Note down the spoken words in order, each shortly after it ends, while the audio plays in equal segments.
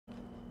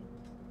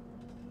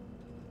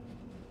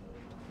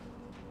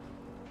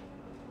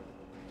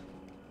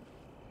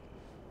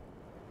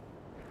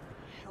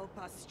Help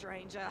us,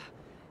 stranger.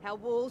 Our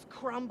walls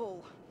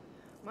crumble.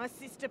 My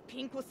sister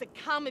Pink will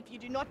succumb if you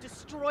do not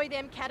destroy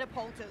them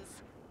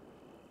catapulters.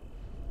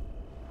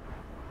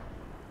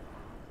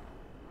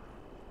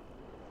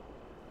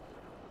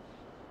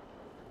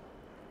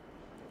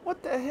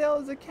 What the hell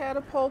is a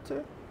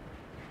catapulter?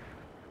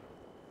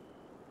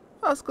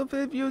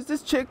 VoscalVids,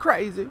 this chick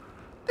crazy.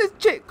 This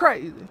chick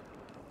crazy.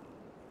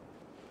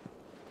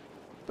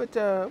 But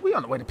we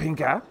on the way to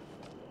Pink Eye.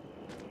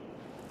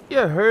 You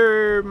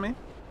heard me.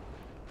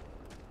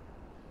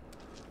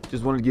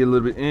 Just wanted to get a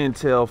little bit of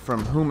intel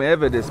from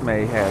whomever this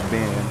may have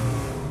been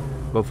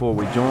before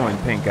we joined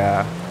Pink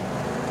Eye.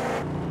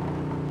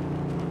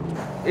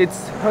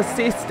 It's her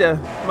sister,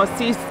 my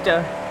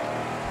sister.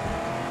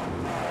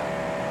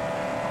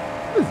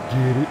 Let's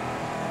get it.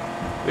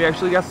 We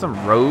actually got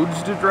some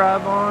roads to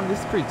drive on. This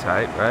is pretty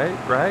tight, right?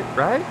 Right.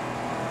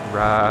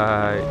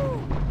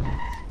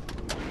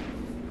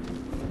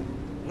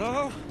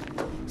 Low,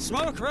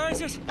 smoke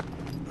rises,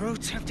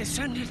 roads have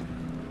descended.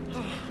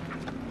 Oh.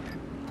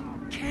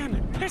 Cam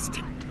and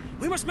Piston,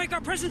 we must make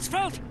our presence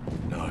felt.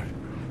 No,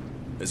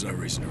 there's no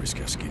reason to risk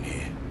our skin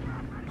here.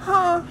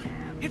 Huh?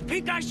 If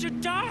Pink Eye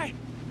should die,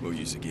 We'll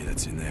use the gear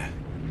that's in there.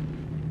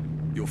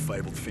 Your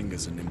fabled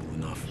fingers are nimble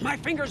enough. my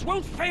fingers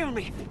won't fail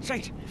me,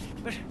 Saint.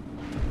 But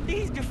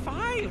these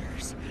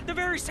defilers, the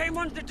very same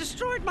ones that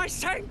destroyed my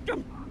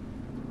sanctum.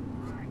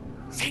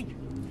 Saint,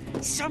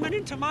 summon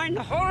into mind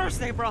the horrors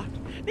they brought.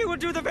 They will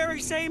do the very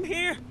same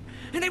here,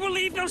 and they will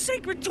leave no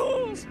sacred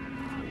tools.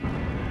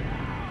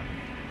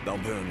 They'll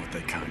burn what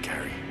they can't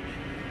carry.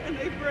 And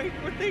they break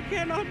what they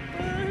cannot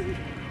burn.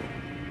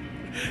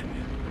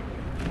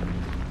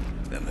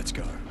 Then let's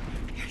go.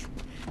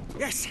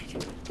 Yes,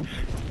 Saint.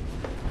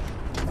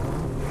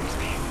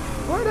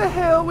 Where the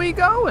hell we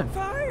going?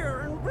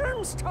 Fire and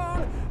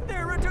brimstone!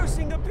 They're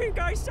reducing the Pink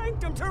Eye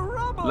Sanctum to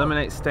rubble!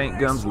 Eliminate Stank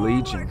Gum's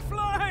Legion. Like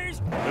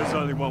flies. There's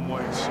only one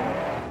way to see.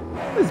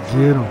 Let's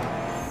get him.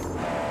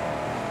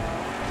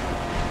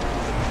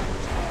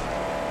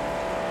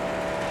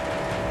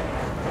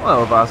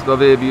 Hello,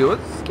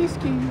 VoscalVids. Ski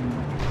ski.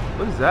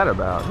 What is that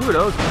about? Who are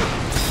those?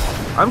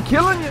 I'm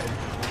killing you.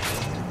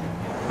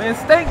 Man,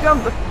 Stank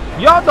Gum,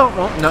 y'all don't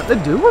want nothing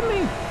to do with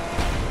me.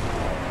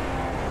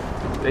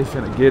 They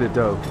finna get it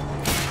though.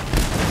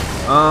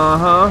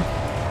 Uh-huh.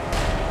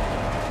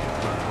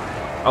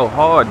 Oh,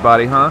 hard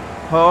body, huh?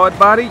 Hard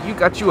body? You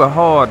got you a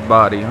hard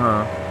body,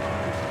 huh?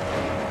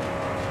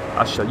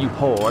 I'll show you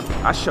hard.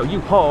 I'll show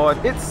you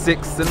hard. It's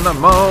 6 in the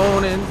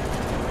morning.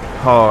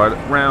 Hard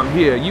round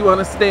here. You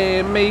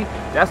understand me?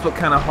 That's what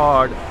kind of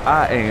hard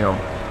I am.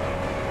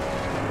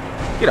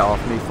 Get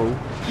off me, fool.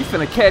 You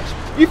finna catch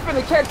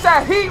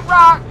that heat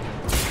rock.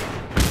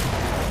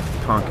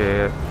 Punk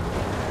ass.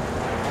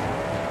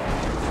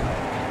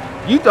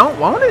 You don't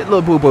want it,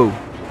 little boo-boo.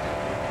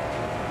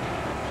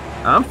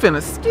 I'm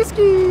finna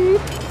ski-ski.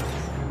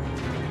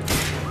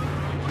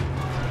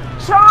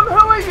 Chum,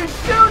 who are you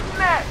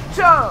shooting at,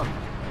 Chum?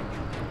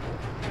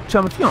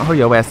 Chum, if you don't hurry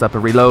your ass up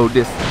and reload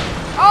this.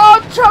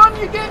 Oh, Chum,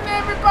 you're getting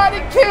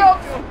everybody killed.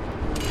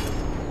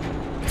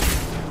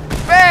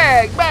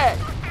 Bag.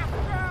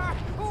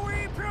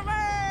 We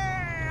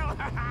prevail!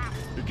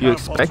 You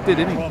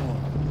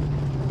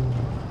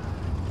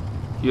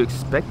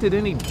expected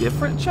any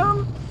different,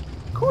 Chum?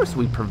 Of course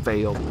we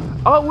prevailed.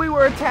 Oh, we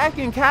were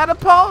attacking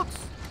catapults?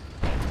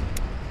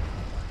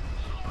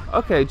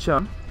 Okay,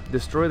 Chum.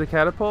 Destroy the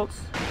catapults?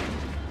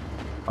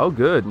 Oh,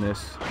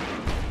 goodness.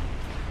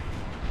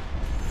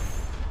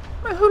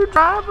 Man, who the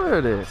driver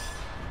of this?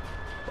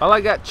 Well, I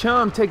got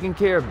Chum taking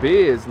care of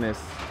business.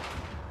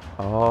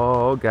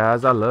 Oh,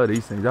 guys, I love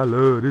these things. I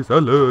love this.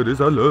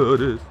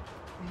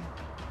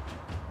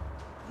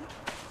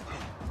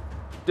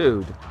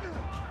 Dude.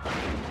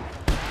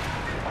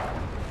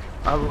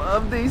 I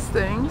love these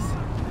things.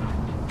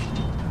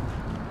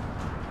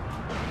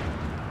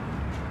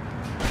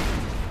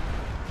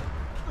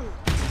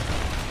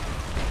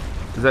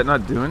 Is that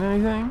not doing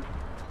anything?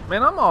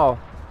 Man, I'm all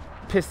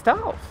pissed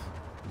off.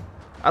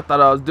 I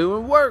thought I was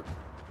doing work.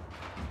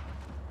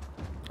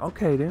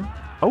 Okay then.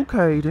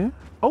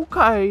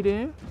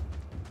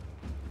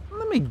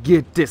 Let me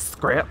get this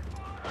scrap.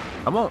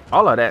 I want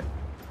all of that.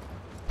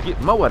 Get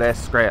more of that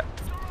scrap.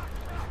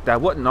 That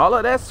wasn't all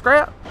of that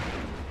scrap?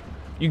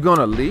 You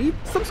gonna leave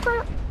some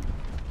scrap?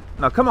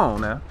 Now come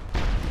on now.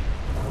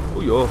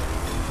 Oh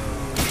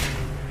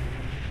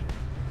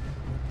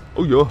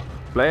yeah.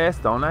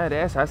 Blast on that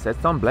ass. I said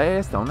some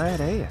blast on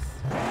that ass.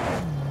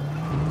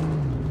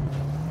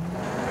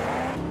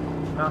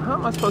 Now how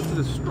am I supposed to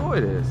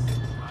destroy this?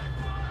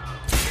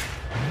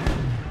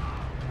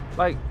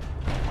 Like,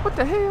 what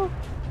the hell?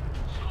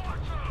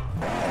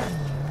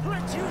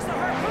 Let's use the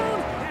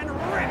harpoon and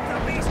rip the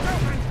beast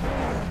open!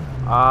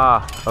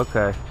 Ah,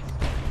 okay.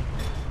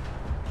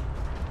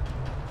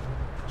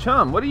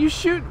 Chum, what are you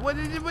shooting? What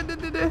did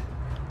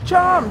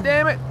Chum,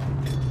 damn it!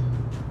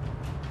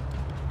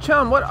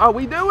 Chum, what are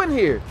we doing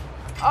here?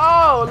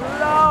 Oh,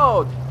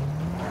 Lord!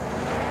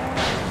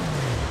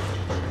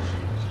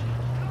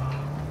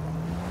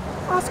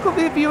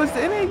 VoscalVids,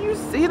 did any of you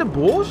see the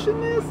bullshit in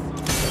this?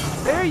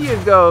 There you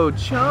go,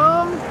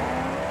 chum.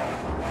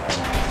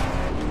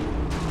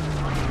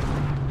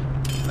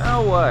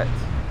 Now what?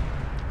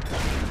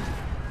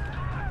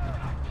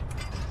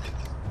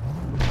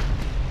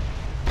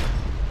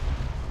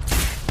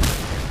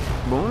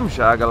 Boom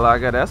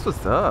shakalaka, that's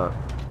what's up.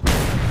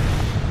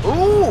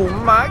 Ooh,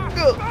 my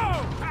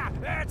god.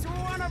 That's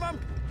one of them.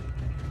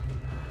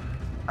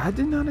 I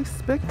did not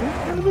expect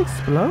that kind of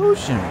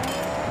explosion.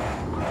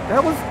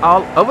 That was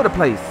all over the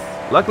place.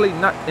 Luckily,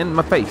 not in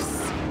my face.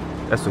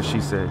 That's what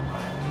she said.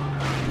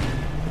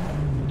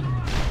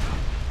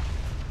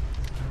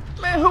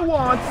 Man, who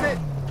wants it?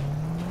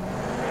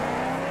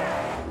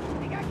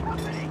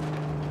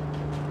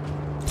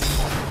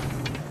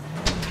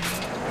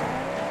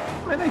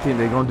 Man, they think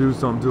they're gonna do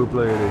something to a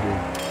player they do.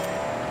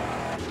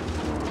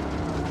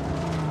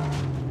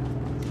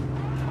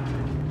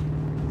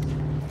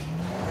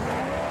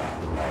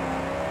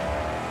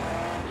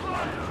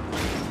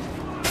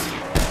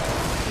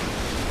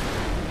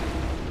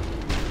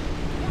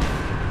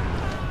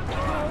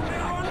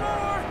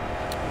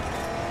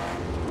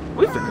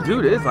 We finna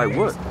do this, like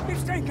what? If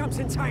Stain comes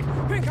in sight,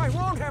 Pink Eye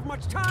won't have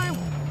much time.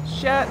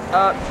 Shut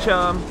up,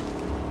 chum.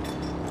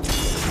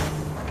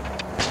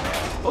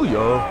 Oh, yo.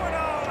 Blow it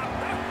all up.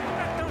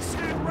 Let those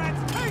sand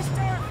rats taste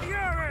our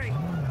fury.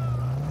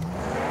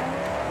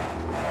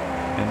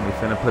 And we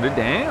finna put it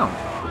down.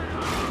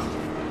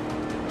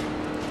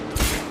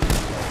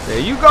 There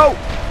you go.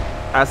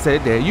 I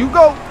said, there you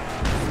go.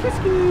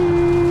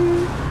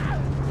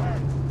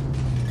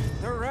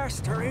 The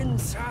rest are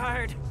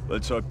inside.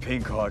 Let's hope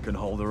Pink Eye can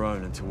hold her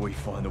own until we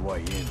find a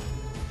way in.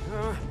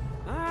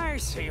 I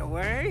see a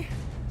way.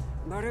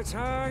 But it's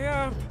high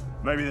up.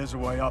 Maybe there's a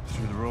way up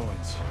through the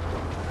ruins.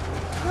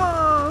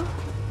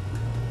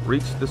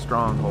 Reach the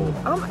stronghold.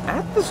 I'm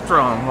at the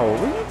stronghold.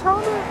 What are you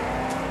talking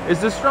about? Is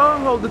the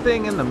stronghold the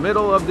thing in the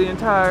middle of the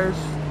entire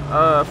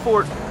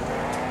fort?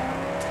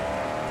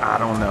 I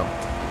don't know.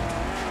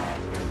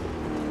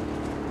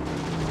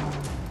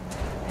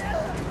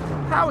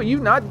 How are you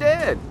not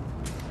dead?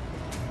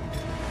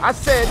 I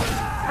said,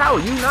 how are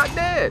you not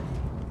dead?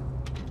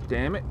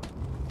 Damn it.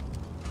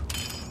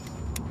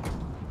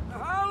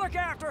 I'll look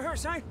after her,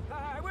 Saint.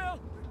 I will.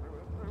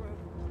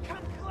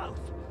 Come close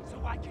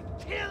so I can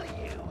kill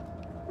you.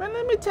 Man,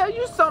 let me tell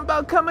you something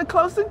about coming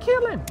close and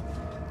killing.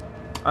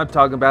 I'm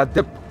talking about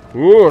the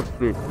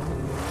pussy.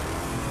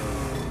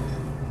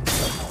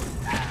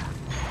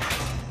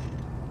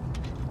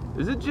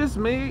 Is it just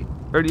me,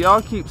 or do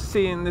y'all keep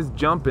seeing this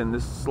jumping,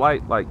 this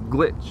slight like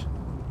glitch?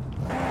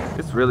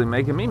 It's really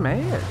making me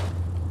mad.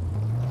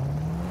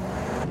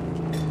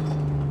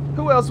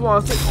 Who else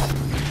wants it?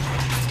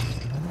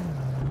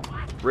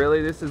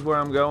 Really, this is where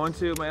I'm going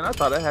to? Man, I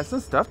thought I had some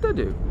stuff to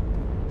do.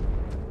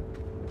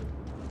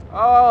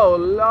 Oh,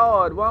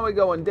 Lord, why are we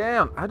going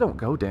down? I don't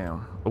go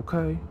down,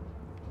 okay?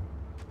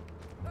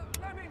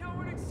 Let me know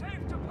when it's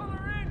safe to pull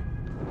her in.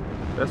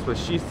 That's what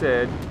she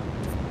said.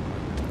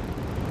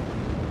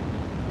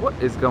 What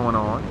is going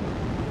on?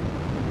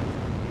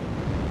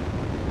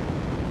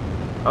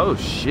 Oh,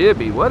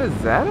 shibby, what is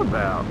that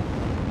about?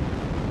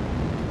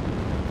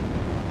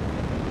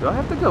 Do I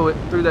have to go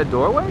through that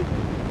doorway?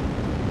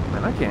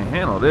 Man, I can't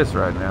handle this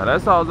right now.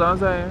 That's all I'm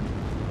saying.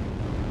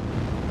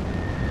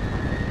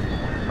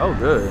 Oh,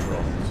 good.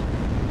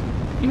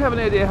 You have an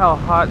idea how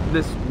hot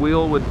this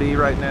wheel would be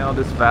right now,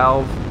 this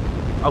valve?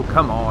 Oh,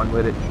 come on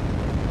with it.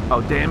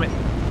 Oh, damn it.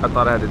 I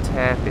thought I had to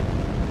tap it.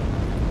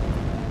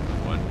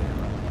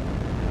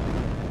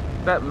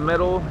 That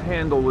metal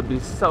handle would be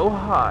so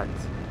hot.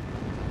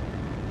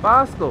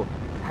 Voscal,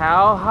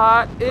 how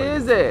hot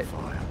is it?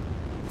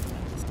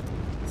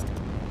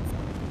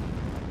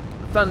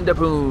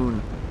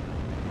 Thunderpoon.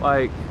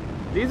 Like,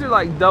 these are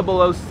like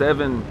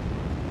 007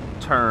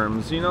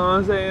 terms, you know what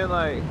I'm saying?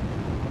 Like,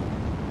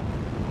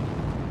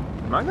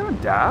 am I gonna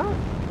die?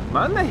 Am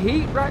I in the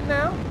heat right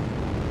now?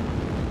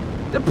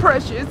 The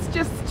pressure is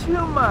just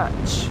too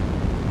much.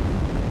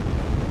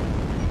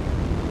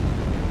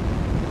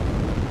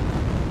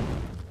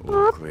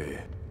 All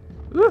clear.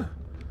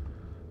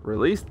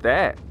 Release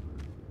that.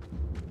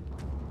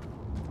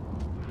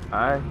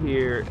 I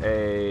hear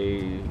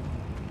a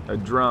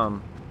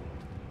drum,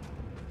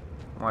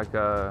 like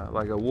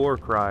a war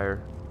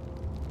crier.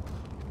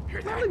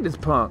 Look at this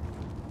punk.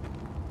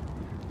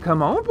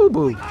 Come on, boo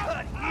boo.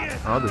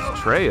 Oh, this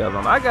tray of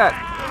them. I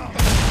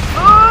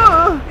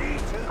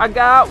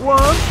got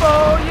one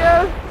for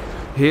you.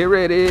 Here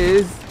it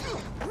is.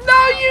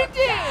 No, you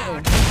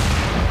didn't.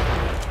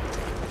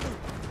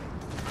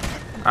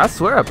 I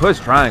swear I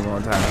pushed triangle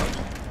one time.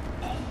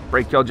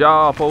 Break your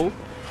jaw, fool.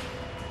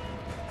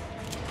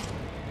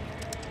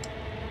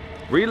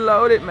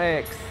 Reload it,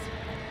 Max.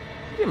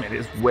 Give me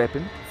this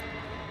weapon.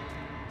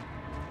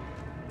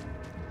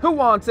 Who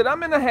wants it?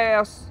 I'm in the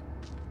house.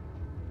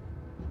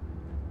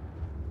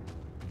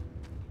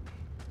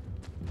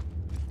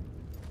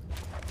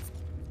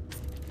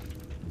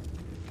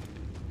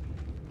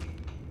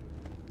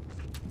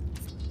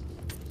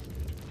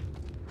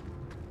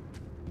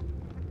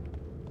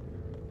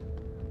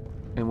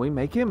 And we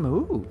making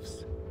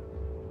moves.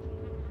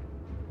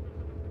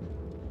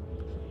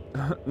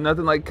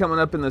 Nothing like coming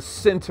up in the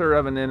center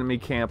of an enemy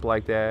camp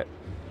like that.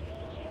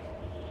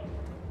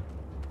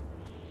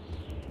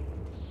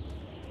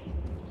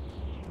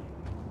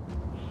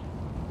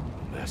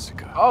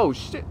 Massacre. Oh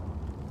shit!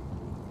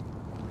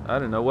 I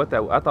didn't know what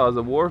that. I thought it was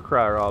a war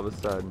cry all of a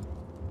sudden.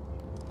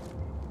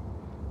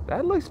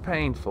 That looks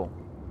painful.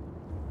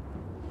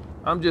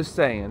 I'm just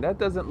saying, that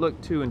doesn't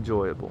look too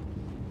enjoyable.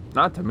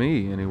 Not to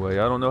me, anyway.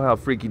 I don't know how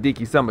freaky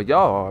deaky some of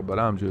y'all are, but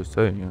I'm just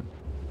saying.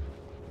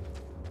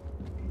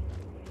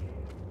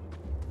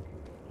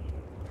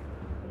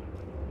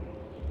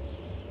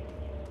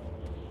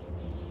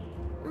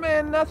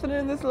 Man, nothing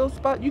in this little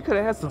spot. You could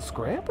have had some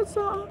scrap or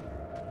something.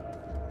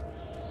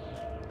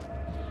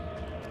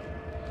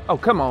 Oh,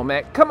 come on,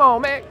 Mac. Come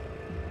on, Mac.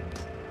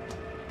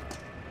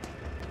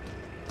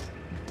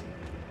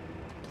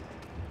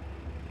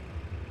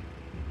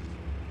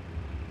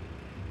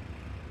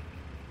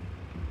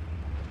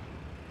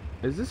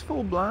 Is this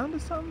fool blind or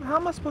something? How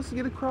am I supposed to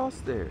get across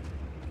there?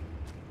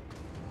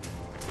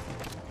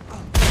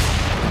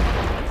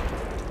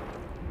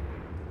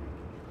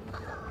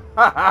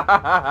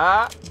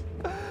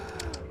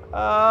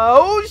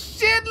 Oh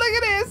shit, look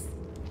at this!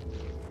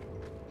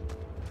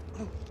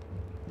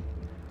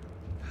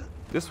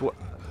 This what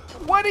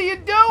are you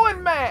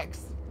doing,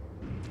 Max?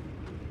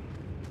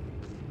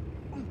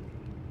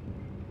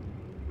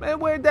 Man,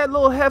 where'd that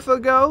little heifer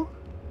go?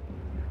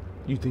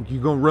 You think you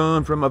gonna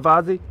run from a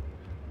Vazi?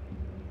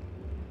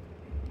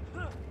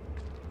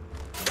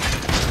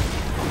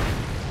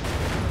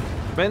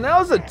 Man, that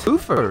was a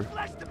twofer.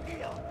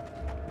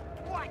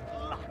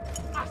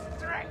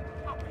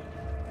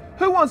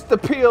 Who wants to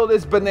peel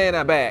this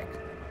banana back?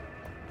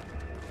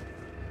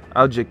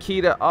 I'll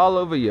Jaquita all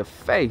over your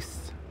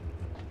face.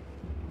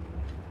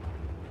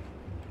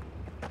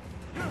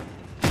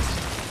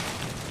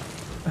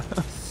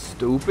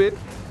 Stupid.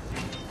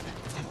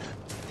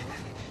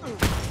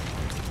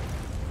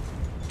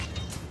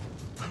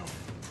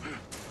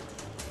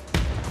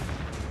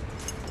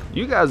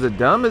 You guys are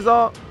dumb as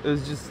all.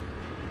 It's just.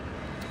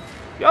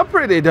 Y'all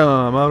pretty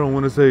dumb. I don't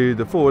want to say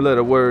the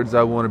 4-letter words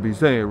I want to be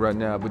saying right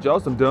now, but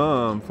y'all some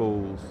dumb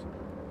fools.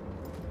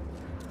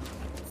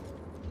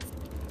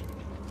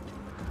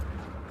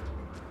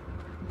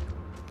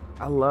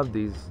 I love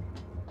these.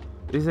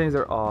 These things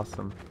are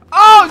awesome.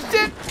 Oh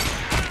shit!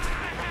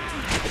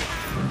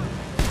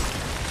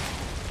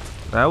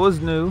 That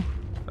was new.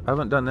 I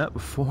haven't done that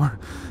before.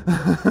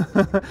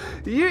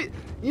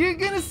 You're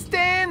gonna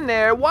stand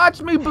there, watch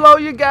me blow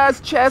your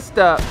guy's chest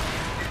up.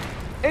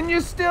 And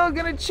you're still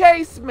gonna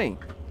chase me.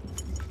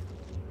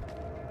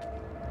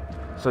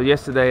 So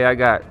yesterday I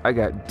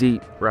got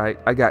deep, right?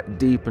 I got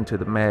deep into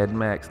the Mad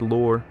Max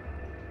lore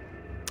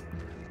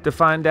to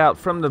find out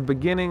from the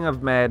beginning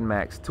of Mad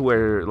Max to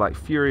where like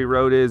Fury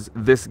Road is,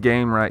 this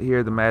game right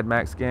here, the Mad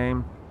Max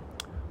game.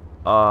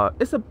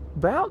 It's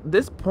about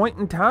this point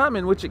in time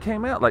in which it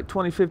came out, like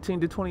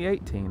 2015 to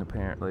 2018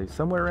 apparently.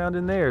 Somewhere around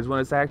in there is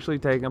when it's actually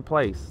taking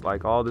place.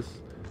 Like all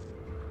this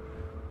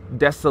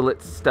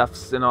desolate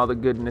stuffs and all the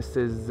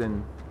goodnesses,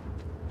 and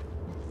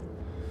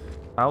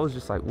I was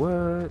just like,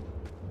 what?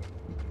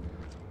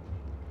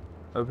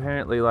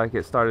 Apparently like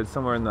it started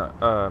somewhere in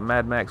the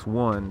Mad Max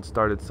 1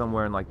 started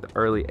somewhere in like the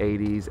early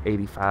 80s,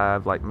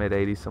 85, like mid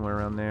 80s, somewhere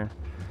around there.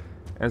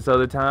 And so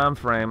the time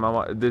frame,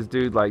 this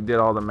dude like did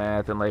all the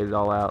math and laid it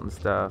all out and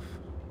stuff.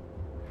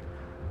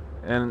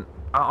 And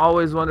I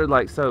always wondered,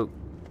 like, so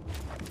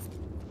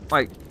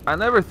like I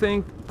never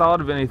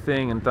thought of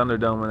anything in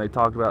Thunderdome when they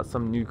talked about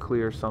some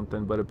nuclear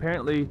something, but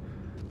apparently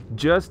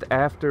just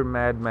after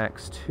Mad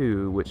Max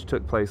 2, which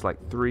took place like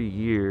 3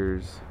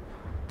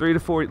 to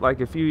 4,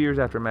 like a few years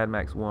after Mad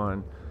Max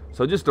 1,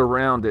 so just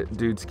around it,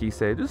 Dudeski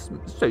said, just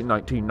say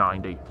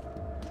 1990.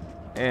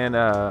 And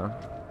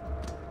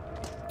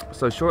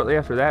so shortly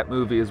after that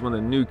movie is when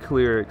the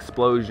nuclear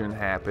explosion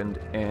happened,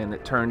 and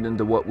it turned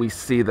into what we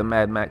see the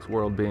Mad Max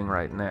world being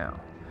right now,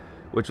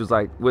 which was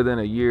like within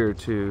a year or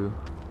two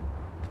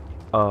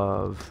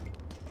of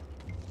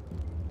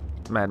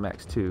Mad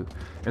Max 2.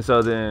 And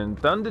so then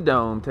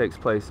Thunderdome takes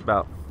place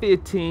about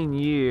 15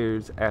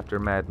 years after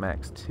Mad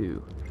Max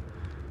 2,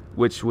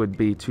 which would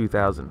be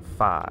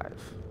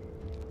 2005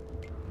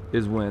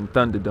 is when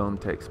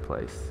Thunderdome takes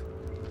place.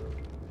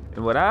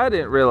 And what I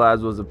didn't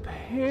realize was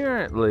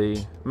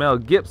apparently Mel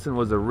Gibson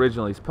was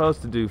originally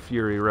supposed to do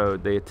Fury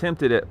Road. They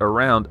attempted it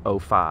around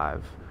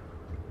 05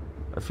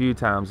 a few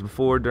times,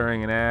 before,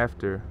 during, and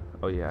after.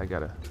 Oh yeah, I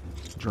gotta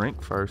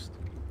drink first.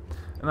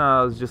 And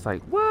I was just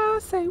like,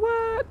 what? Say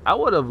what? I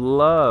would have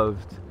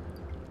loved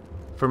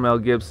for Mel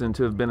Gibson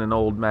to have been an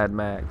old Mad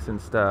Max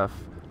and stuff.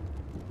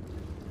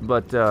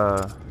 But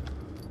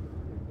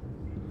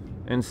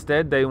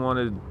instead they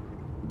wanted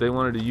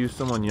to use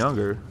someone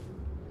younger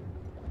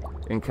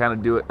and kind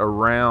of do it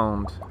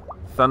around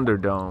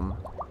Thunderdome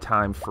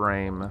time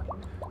frame,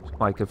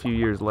 like a few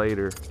years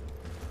later.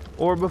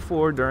 Or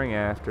before, during,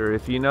 after.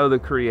 If you know the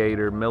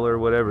creator, Miller,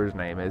 whatever his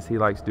name is, he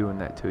likes doing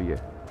that to you.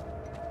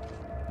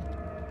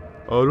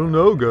 I don't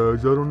know,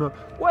 guys. I don't know.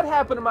 What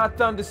happened to my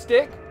thunder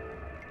stick?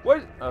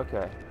 What?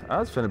 Okay. I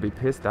was finna be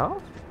pissed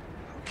off.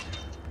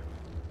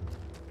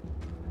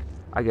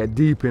 I got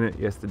deep in it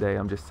yesterday.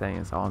 I'm just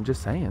saying so. I'm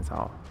just saying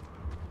so.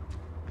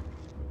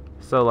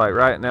 So like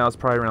right now it's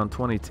probably around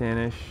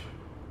 2010-ish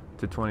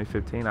to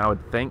 2015, I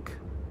would think.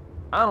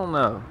 I don't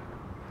know.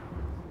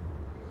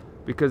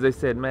 Because they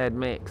said Mad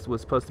Max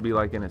was supposed to be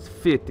like in his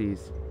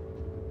 50s.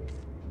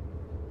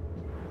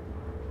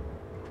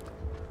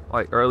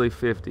 Like early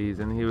 50s,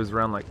 and he was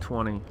around like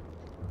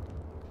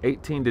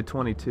 18 to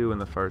 22 in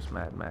the first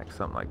Mad Max,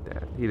 something like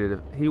that.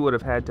 He would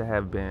have had to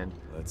have been.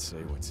 Let's see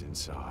what's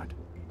inside.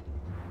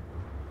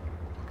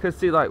 Cause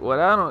see, like what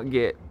I don't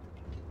get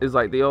is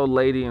like the old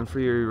lady in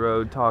Fury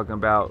Road talking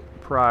about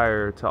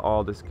prior to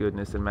all this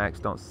goodness, and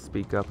Max don't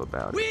speak up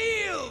about it.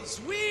 Wheels!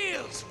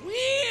 Wheels!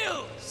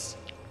 Wheels!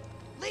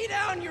 Lay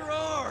down your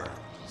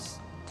arms.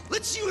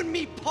 Let's you and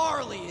me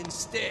parley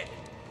instead.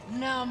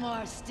 No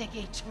more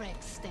sticky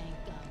tricks, Stink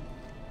Gum.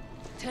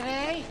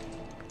 Today,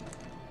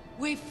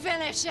 we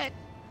finish it.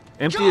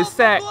 Empty his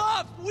sack. Go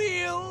off,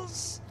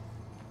 Wheels!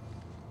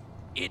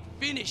 It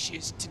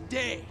finishes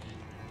today.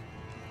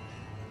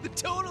 The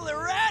total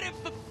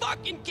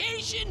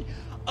erratification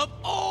of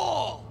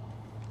all.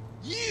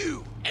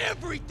 You,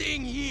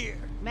 everything here.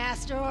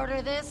 Master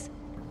order this?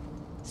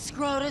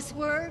 Scrotus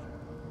word?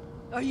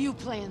 Or you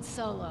playing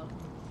solo?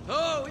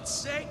 Oh, it's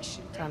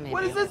sanctioned.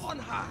 What is this? On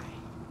high.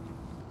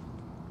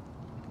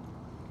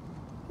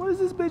 What is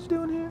this bitch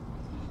doing here?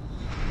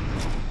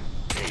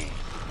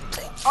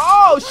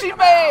 Oh, she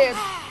mad!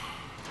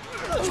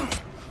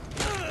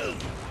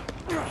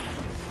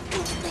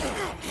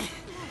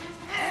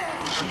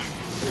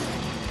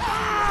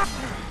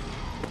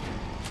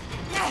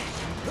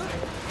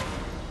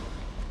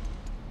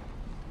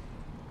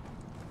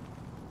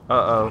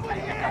 Uh-oh.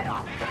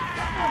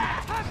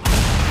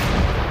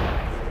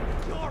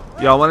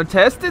 Y'all want to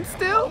test it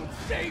still?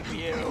 Save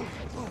you.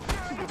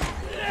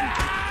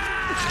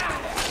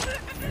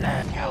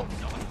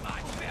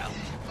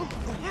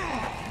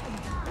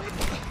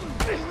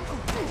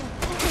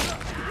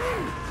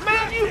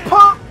 Man, you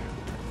punk!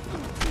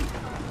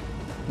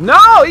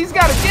 No, he's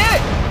got to get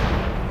it.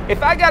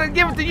 If I got to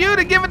give it to you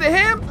to give it to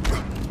him,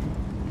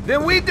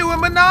 then we doing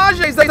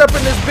menages up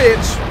in this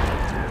bitch.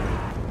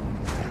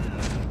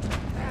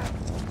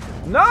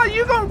 No,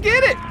 you gonna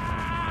get it.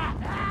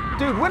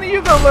 Dude, when are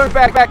you gonna learn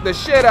back the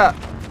shit up?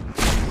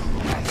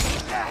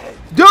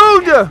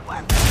 Dude!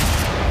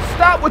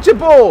 Stop with your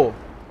bull.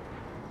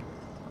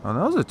 Oh,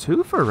 that was a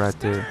twofer right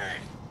there.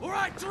 Or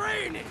I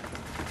drain it.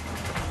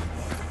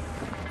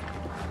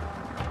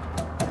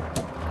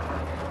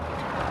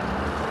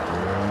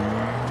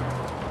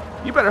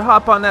 You better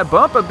hop on that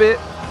bump a bit.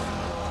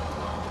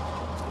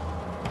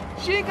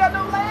 She ain't got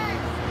no legs.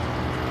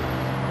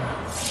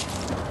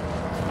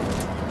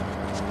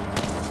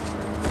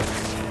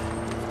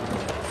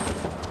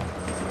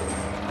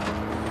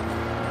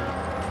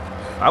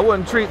 I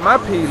wouldn't treat my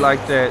pee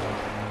like that.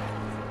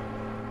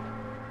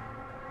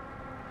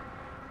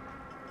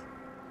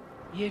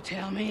 You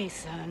tell me,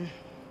 son.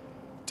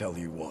 Tell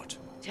you what?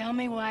 Tell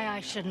me why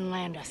I shouldn't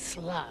land a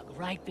slug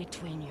right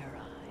between your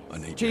I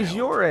eyes. need He's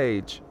your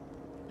age.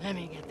 Let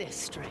me get this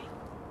straight.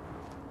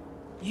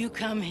 You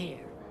come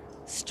here,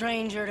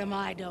 stranger to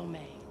my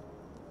domain,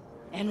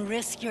 and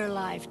risk your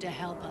life to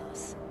help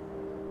us.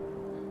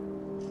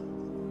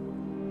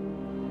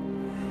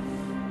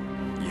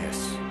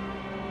 Yes.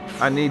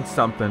 I need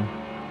something.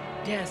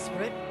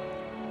 Desperate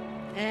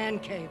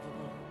and capable.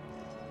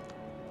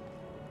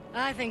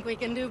 I think we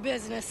can do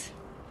business.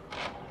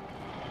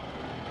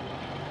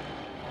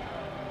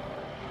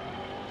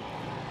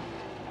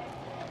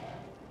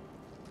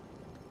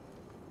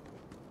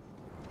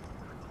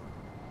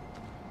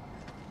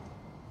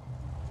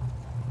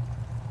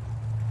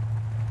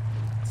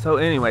 So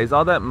anyways,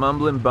 all that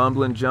mumbling,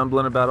 bumbling,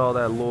 jumbling about all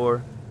that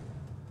lore,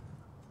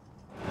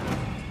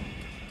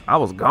 I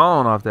was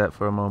gone off that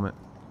for a moment.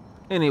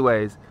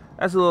 Anyways,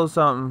 that's a little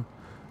something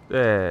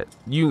that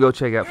you can go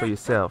check out for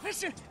yourself.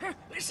 Listen,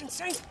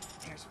 Saint.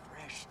 There's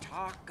fresh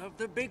talk of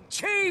the big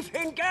chief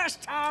in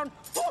Gastown.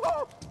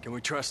 Can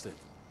we trust it?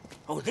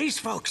 Oh, these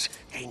folks,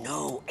 they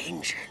know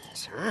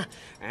engines, huh?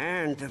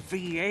 And the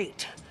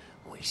V8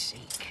 we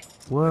seek.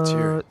 Let's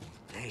hear What? it.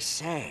 They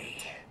say,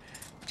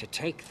 to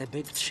take the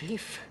big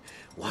chief,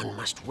 one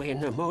must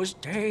win a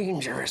most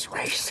dangerous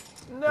race.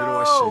 What do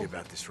I say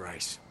about this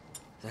race?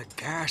 The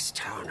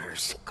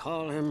Gastowners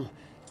call him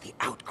the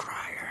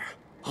Outcrier.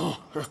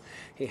 Oh,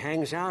 he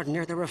hangs out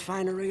near the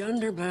refinery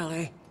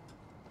underbelly.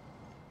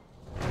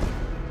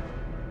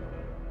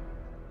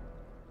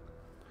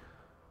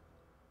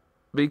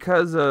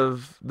 Because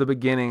of the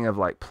beginning of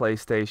like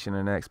PlayStation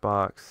and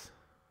Xbox,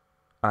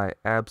 I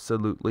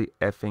absolutely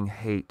effing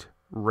hate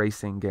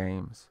racing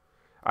games.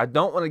 I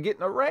don't want to get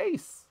in a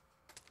race.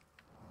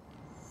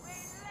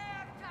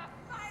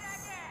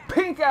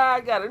 Pink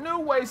Eye got a new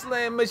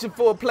Wasteland mission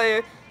for a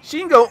player. She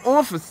can go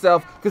on for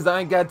herself because I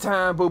ain't got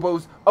time,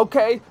 boo-boos.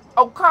 Okay?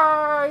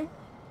 Okay.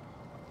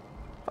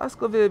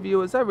 VoscalVids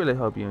viewers, I really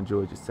hope you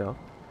enjoyed yourself.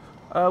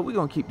 We're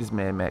going to keep this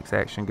Mad Max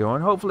action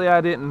going. Hopefully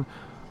I didn't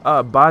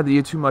bother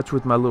you too much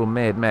with my little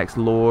Mad Max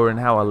lore and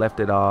how I left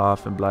it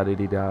off and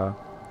blah-de-dee-da.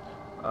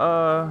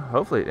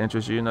 Hopefully it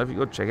interests you enough you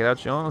go check it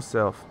out your own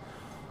self.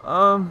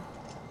 I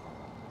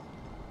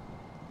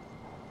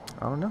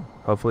don't know.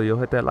 Hopefully you'll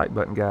hit that like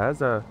button,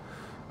 guys.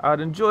 I'd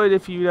enjoy it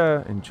if you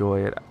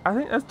enjoy it. I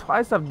think that's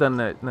twice I've done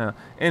that now.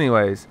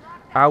 Anyways,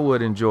 I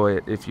would enjoy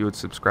it if you would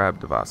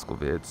subscribe to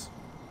VoscalVids.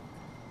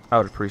 I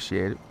would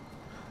appreciate it.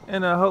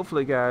 And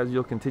hopefully, guys,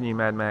 you'll continue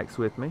Mad Max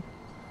with me.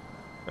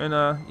 And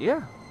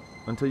yeah,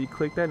 until you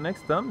click that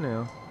next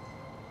thumbnail.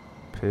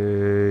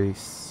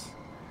 Peace.